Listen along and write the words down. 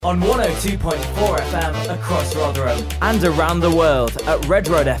On 102.4 FM across Rotherham and around the world at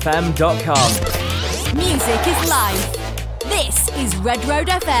redroadfm.com. Music is life. This is Red Road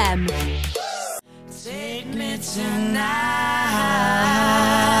FM. Take me tonight.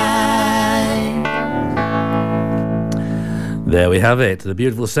 There we have it, the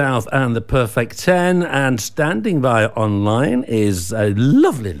beautiful South and the perfect 10. And standing by online is a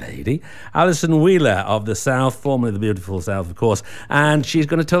lovely lady, Alison Wheeler of the South, formerly the beautiful South, of course. And she's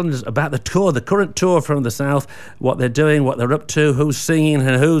going to tell us about the tour, the current tour from the South, what they're doing, what they're up to, who's singing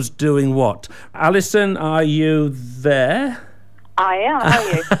and who's doing what. Alison, are you there? I am, how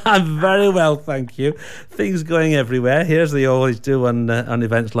are you? I'm very well, thank you. Things going everywhere, here as they always do on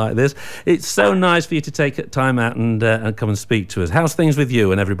events like this. It's so nice for you to take time out and come and speak to us. How's things with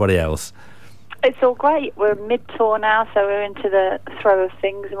you and everybody else? It's all great. We're mid-tour now, so we're into the throw of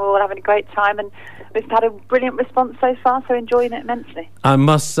things, and we're all having a great time, and we've had a brilliant response so far, so enjoying it immensely. I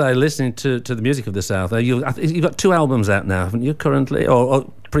must say, listening to the music of the South, you've got 2 albums out now, haven't you, currently?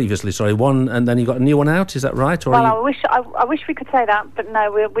 Or previously, sorry, one, and then you got a new one out, is that right? Or well, I wish we could say that, but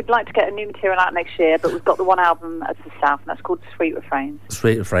no, we'd like to get a new material out next year, but we've got the one album as the South, and that's called Sweet Refrains.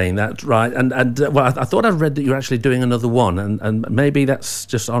 Sweet Refrain, that's right. And well, I thought I read that you're actually doing another one, and maybe that's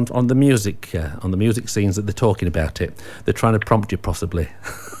just on the music scenes that they're talking about it. They're trying to prompt you, possibly.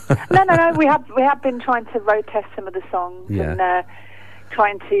 No. We have been trying to road test some of the songs, yeah. And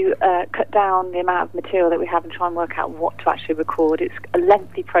trying to cut down the amount of material that we have and try and work out what to actually record. It's a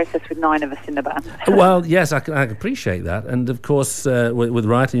lengthy process with 9 of us in the band. Well, yes, I appreciate that. And, of course, with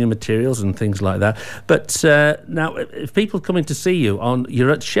writing your materials and things like that. But now, if people coming to see you,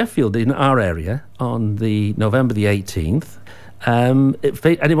 you're at Sheffield in our area on the November the 18th. If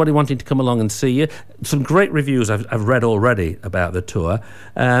anybody wanting to come along and see you, some great reviews I've read already about the tour.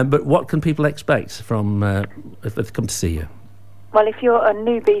 But what can people expect from if they come to see you? Well, if you're a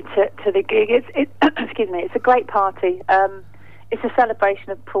newbie to the gig, excuse me, it's a great party. It's a celebration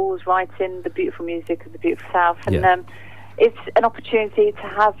of Paul's writing, the beautiful music of the beautiful South, and it's an opportunity to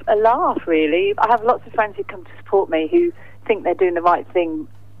have a laugh, really. I have lots of friends who come to support me who think they're doing the right thing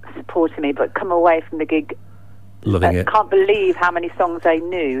supporting me, but come away from the gig loving it. Can't believe how many songs they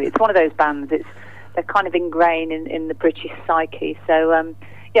knew. It's one of those bands, they're kind of ingrained in the British psyche, so...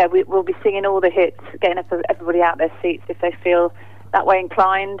 we'll be singing all the hits, getting everybody out their seats if they feel that way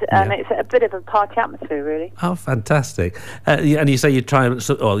inclined. It's a bit of a party atmosphere, really. Oh, fantastic! And you say you try,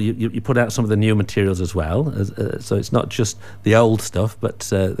 you put out some of the new materials as well, so it's not just the old stuff, but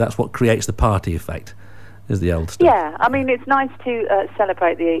that's what creates the party effect. Is the old stuff. Yeah, I mean, it's nice to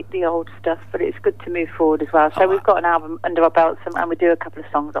celebrate the old stuff, but it's good to move forward as well. So we've got an album under our belts, and we do a couple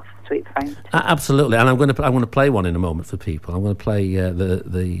of songs off Sweet Refrains. Absolutely, and I'm going to play one in a moment for people. I'm going to play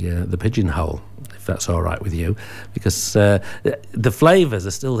the Pigeonhole, if that's all right with you, because the flavours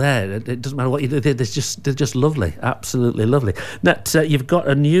are still there. It doesn't matter what you do; they're just lovely, absolutely lovely. Now, you've got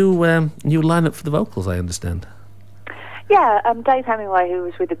a new lineup for the vocals, I understand. Yeah, Dave Hemingway, who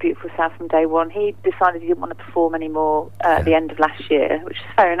was with the Beautiful South from day one, he decided he didn't want to perform anymore at the end of last year, which is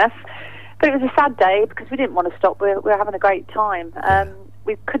fair enough. But it was a sad day because we didn't want to stop. We were having a great time.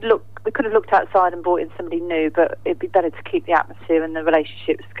 We could have looked outside and brought in somebody new, but it'd be better to keep the atmosphere and the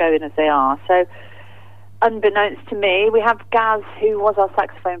relationships going as they are. So, unbeknownst to me, we have Gaz, who was our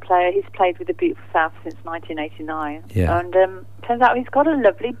saxophone player. He's played with the Beautiful South since 1989. Yeah. And turns out he's got a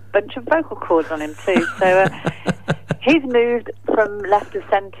lovely bunch of vocal cords on him too. So he's moved from left to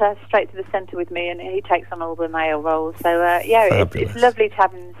centre, straight to the centre with me, and he takes on all the male roles. So it's lovely to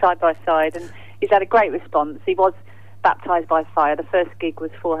have him side by side, and he's had a great response. He was baptised by fire. The first gig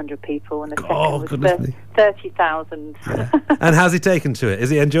was 400 people, and the second was 30,000. Yeah. And how's he taken to it? Is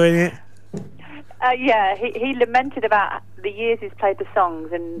he enjoying it? He lamented about the years he's played the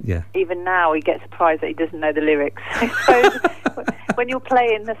songs, and even now he gets surprised that he doesn't know the lyrics. I suppose when you're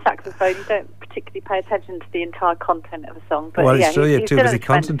playing the saxophone, you don't particularly pay attention to the entire content of a song. But it's true, you're too busy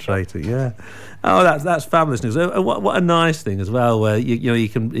concentrating. Yeah. Oh, that's fabulous news. What a nice thing as well, where you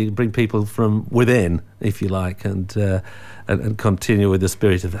can bring people from within, if you like, and continue with the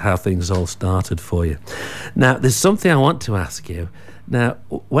spirit of how things all started for you. Now, there's something I want to ask you. Now,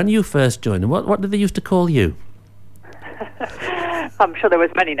 when you first joined, what did they used to call you? I'm sure there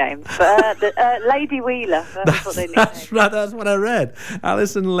was many names, but Lady Wheeler. That's right. That's what I read.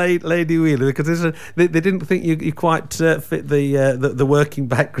 Alison Lady Wheeler, because they didn't think you quite fit the working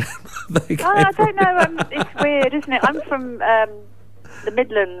background. I don't know. It's weird, isn't it? I'm from the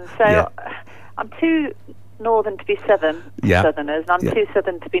Midlands, so I'm too northern to be southerners, and I'm too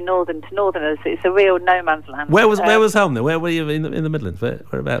southern to be northern to northerners. It's a real no man's land. Where was home then? Where were you in the Midlands?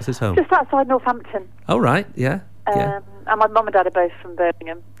 Whereabouts is home? Just outside Northampton. Oh right, yeah. my mum and dad are both from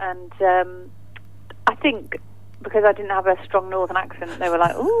Birmingham, and I think because I didn't have a strong northern accent, they were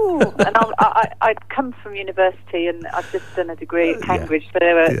like, ooh. And I'd come from university and I'd just done a degree at Cambridge, so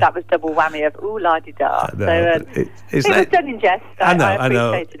that was double whammy of ooh-la-di-da. So it was done in jest. I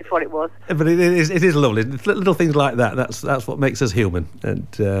appreciated it for what it was. But it is lovely. Little things like that, that's what makes us human. And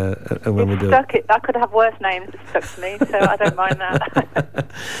when we do it. I could have worse names that stuck to me, so I don't mind that.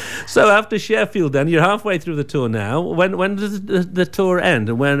 So after Sheffield then, you're halfway through the tour now. When does the tour end,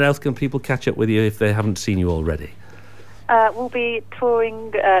 and where else can people catch up with you if they haven't seen you already? We'll be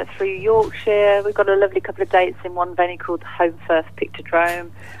touring through Yorkshire. We've got a lovely couple of dates in one venue called Home First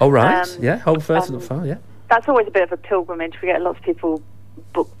Pictodrome. Oh, right. Home First, not far, That's always a bit of a pilgrimage. We get lots of people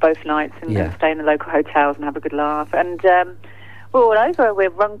book both nights and stay in the local hotels and have a good laugh. And we're all over. We're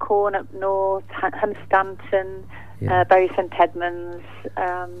Runcorn up north, Hunstanton, Bury St Edmunds.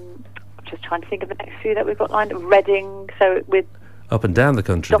 Just trying to think of the next few that we've got lined up. Reading. So we're up and down the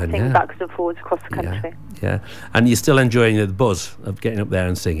country then, dotting backwards and forwards across the country. Yeah. And you're still enjoying the buzz of getting up there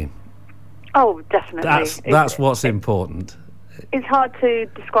and singing? Oh, definitely. That's what's important. It's hard to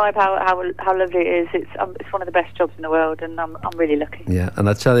describe how lovely it is. It's one of the best jobs in the world, and I'm really lucky. Yeah, and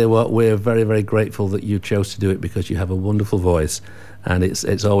I tell you what, we're very, very grateful that you chose to do it, because you have a wonderful voice, and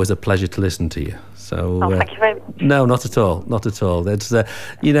it's always a pleasure to listen to you. So thank you very much. No, not at all. It's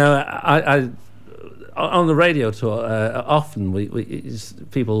I on the radio tour, often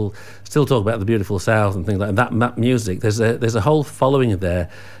people still talk about the beautiful South and things like that. That music, there's a whole following there.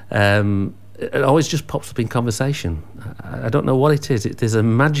 It always just pops up in conversation. I don't know what it is. There's a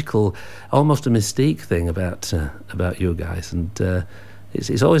magical, almost a mystique thing about you guys, and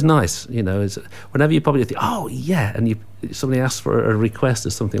it's always nice. It's whenever you probably think, oh yeah, and somebody asks for a request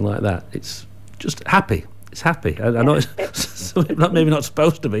or something like that. It's just happy. It's happy. I know it's maybe not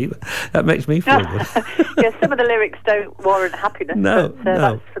supposed to be, but that makes me feel good. Yeah, some of the lyrics don't warrant happiness. No.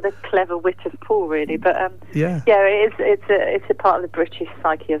 That's for the clever wit of Paul, really. But it's a part of the British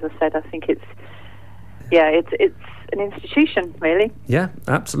psyche, as I said. I think it's an institution, really. Yeah,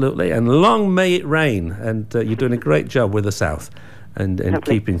 absolutely. And long may it rain. And you're doing a great job with the South and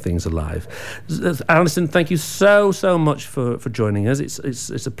keeping things alive. Alison, thank you so much for joining us.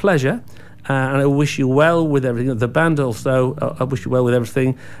 It's a pleasure. And I wish you well with everything. The band also, I wish you well with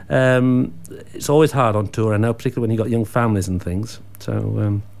everything. It's always hard on tour, I know, particularly when you've got young families and things.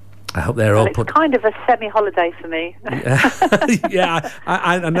 So I hope they're all put... It's kind of a semi-holiday for me. Yeah,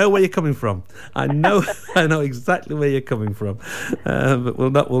 I know where you're coming from. I know exactly where you're coming from. But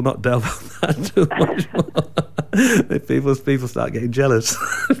we'll not delve on that too much more. If people start getting jealous,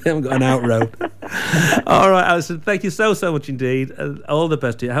 they haven't got an out road. All right, Alison, thank you so much indeed. All the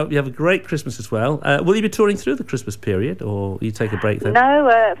best to you. I hope you have a great Christmas as well. Will you be touring through the Christmas period, or will you take a break then?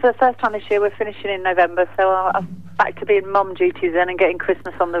 No, for the first time this year, we're finishing in November, so I'm back to being mum duties then and getting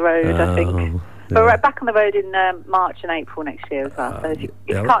Christmas on the road, I think. But we're back on the road in March and April next year as well. So if you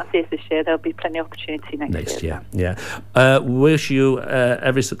can't see us this year, there'll be plenty of opportunity next year. Yeah. Wish you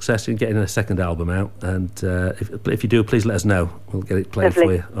every success in getting a second album out. And if you do, please let us know. We'll get it played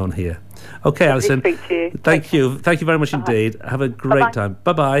for you on here. Okay, Alison. Speak to you. Thank you very much indeed. Have a great time.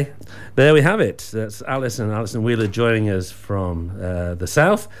 Bye-bye. There we have it. That's Alison Wheeler joining us from the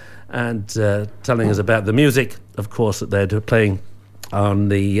South and telling us about the music, of course, that they're playing on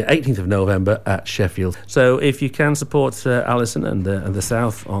the 18th of November at Sheffield. So if you can support Alison and the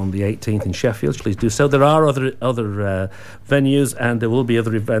South on the 18th in Sheffield, please do so. There are other venues, and there will be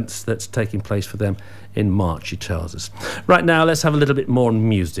other events that's taking place for them in March, she tells us. Right now, let's have a little bit more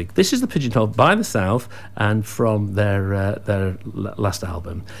music. This is the Pigeonhole by the South, and from their last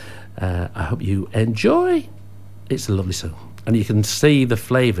album. I hope you enjoy. It's a lovely song, and you can see the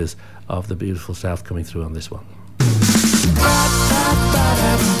flavours of the beautiful South coming through on this one.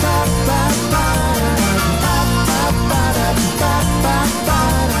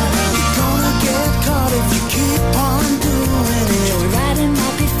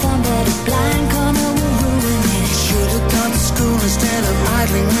 Instead of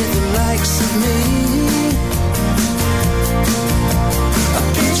idling with the likes of me, a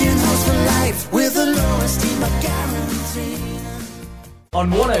pigeonhole's for life with the lowest esteem I guarantee. On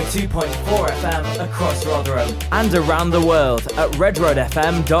 102.4 FM across Rotherham and around the world at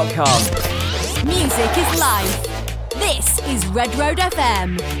redroadfm.com. Music is life. This is Red Road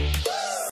FM.